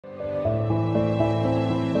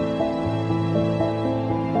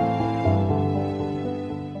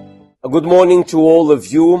Good morning to all of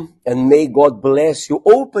you, and may God bless you,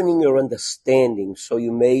 opening your understanding so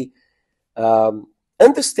you may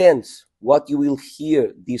understand what you will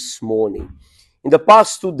hear this morning. In the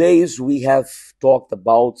past 2 days, we have talked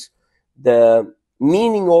about the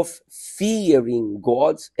meaning of fearing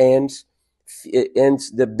God and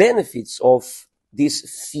the benefits of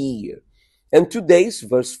this fear. And today's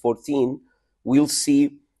verse 14, we'll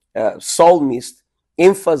see psalmist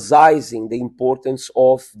emphasizing the importance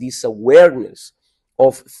of this awareness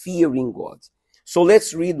of fearing God. So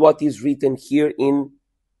let's read what is written here in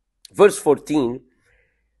verse 14.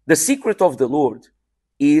 The secret of the Lord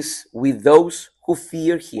is with those who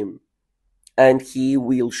fear him, and he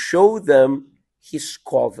will show them his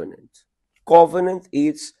covenant. Covenant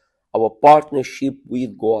is our partnership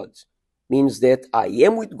with God. Means that I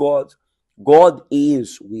am with God, God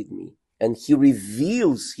is with me. And he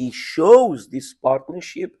reveals, he shows this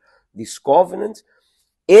partnership, this covenant,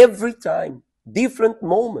 every time, different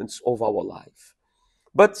moments of our life.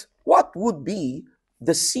 But what would be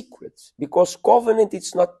the secret? Because covenant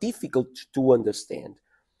is not difficult to understand,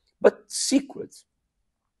 but secret.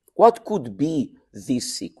 What could be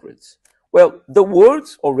these secrets? Well, the word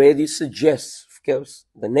already suggests, of course,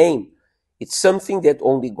 the name. It's something that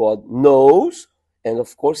only God knows, and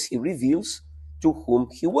of course he reveals to whom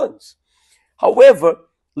he wants. However,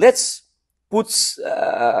 let's put,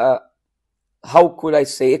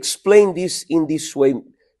 explain this in this way,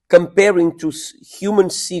 comparing to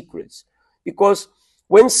human secrets. Because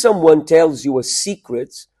when someone tells you a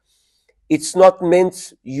secret, it's not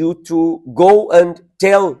meant you to go and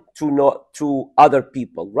tell to other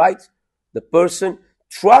people, right? The person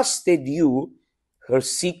trusted you, her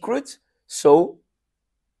secret, so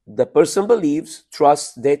the person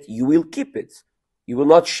trusts that you will keep it. You will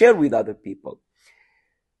not share with other people.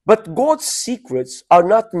 But God's secrets are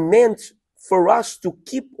not meant for us to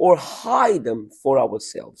keep or hide them for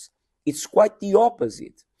ourselves. It's quite the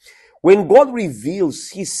opposite. When God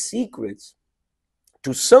reveals his secrets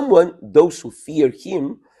to someone, those who fear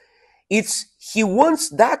him, he wants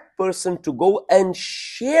that person to go and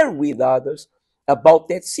share with others about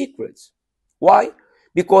that secret. Why?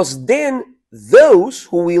 Because then those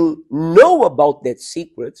who will know about that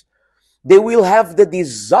secret, they will have the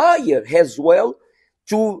desire as well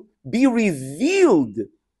to be revealed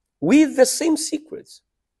with the same secrets.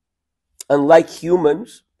 Unlike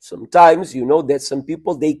humans, sometimes you know that some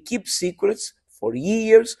people, they keep secrets for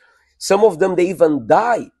years. Some of them, they even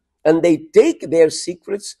die, and they take their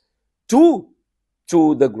secrets to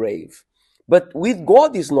the grave. But with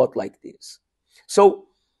God is not like this. So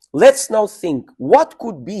let's now think, what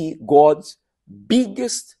could be God's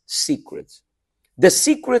biggest secret? The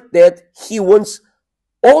secret that he wants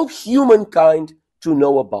all humankind to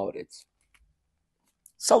know about it.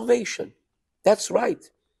 Salvation. That's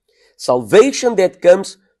right. Salvation that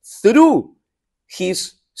comes through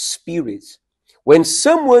his Spirit. When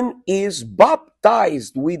someone is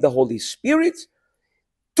baptized with the Holy Spirit,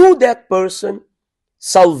 to that person,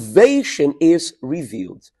 salvation is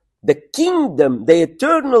revealed. The kingdom, the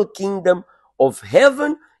eternal kingdom of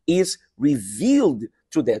heaven is revealed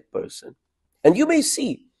to that person. And you may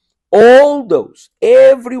see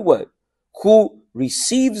everyone who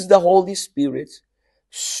receives the Holy Spirit,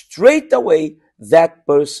 straight away that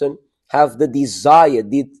person have the desire,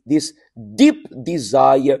 this deep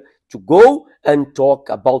desire to go and talk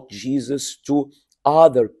about Jesus to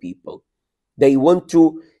other people. They want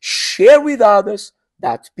to share with others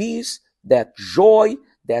that peace, that joy,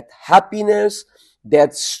 that happiness,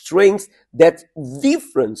 that strength, that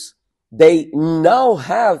difference they now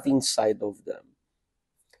have inside of them.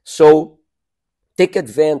 So take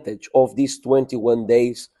advantage of these 21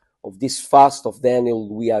 days of this fast of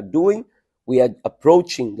Daniel we are doing. We are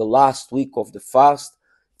approaching the last week of the fast.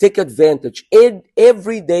 Take advantage.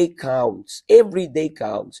 Every day counts. Every day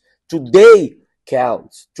counts. Today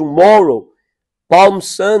counts. Tomorrow, Palm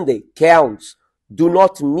Sunday, counts. Do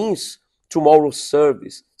not miss tomorrow's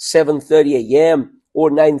service, 7:30 a.m.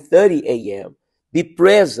 or 9:30 a.m. Be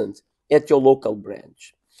present at your local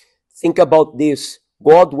branch. Think about this.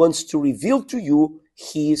 God wants to reveal to you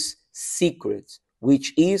his secret,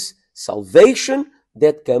 which is salvation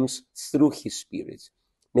that comes through his Spirit.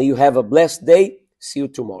 May you have a blessed day. See you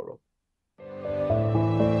tomorrow.